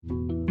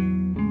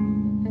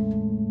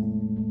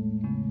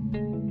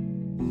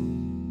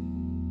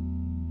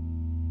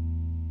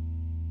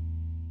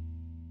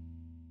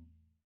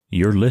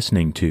You're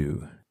listening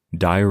to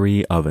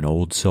Diary of an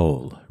Old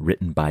Soul,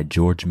 written by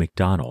George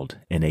MacDonald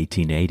in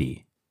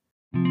 1880.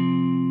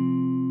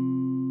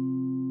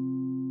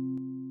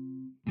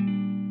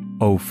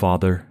 O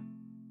Father,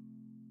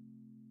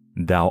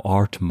 Thou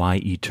art my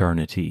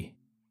eternity.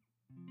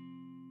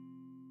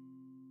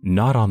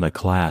 Not on the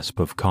clasp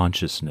of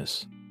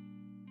consciousness.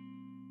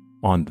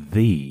 On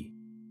Thee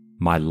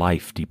my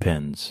life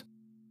depends.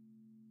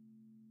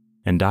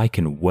 And I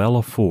can well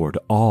afford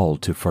all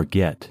to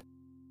forget.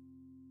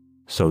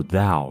 So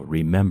Thou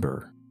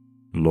remember,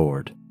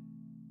 Lord.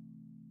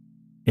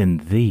 In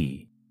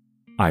Thee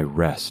I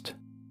rest.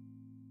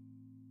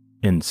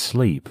 In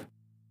sleep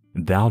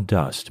Thou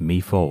dost me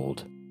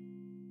fold.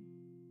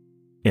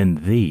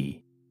 In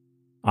Thee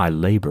I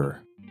labor.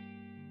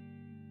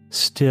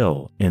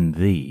 Still in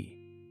Thee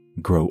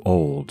grow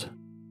old.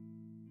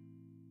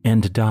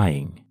 And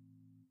dying,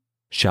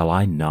 shall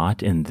I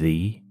not in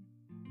Thee,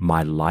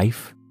 my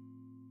life,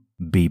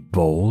 be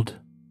bold?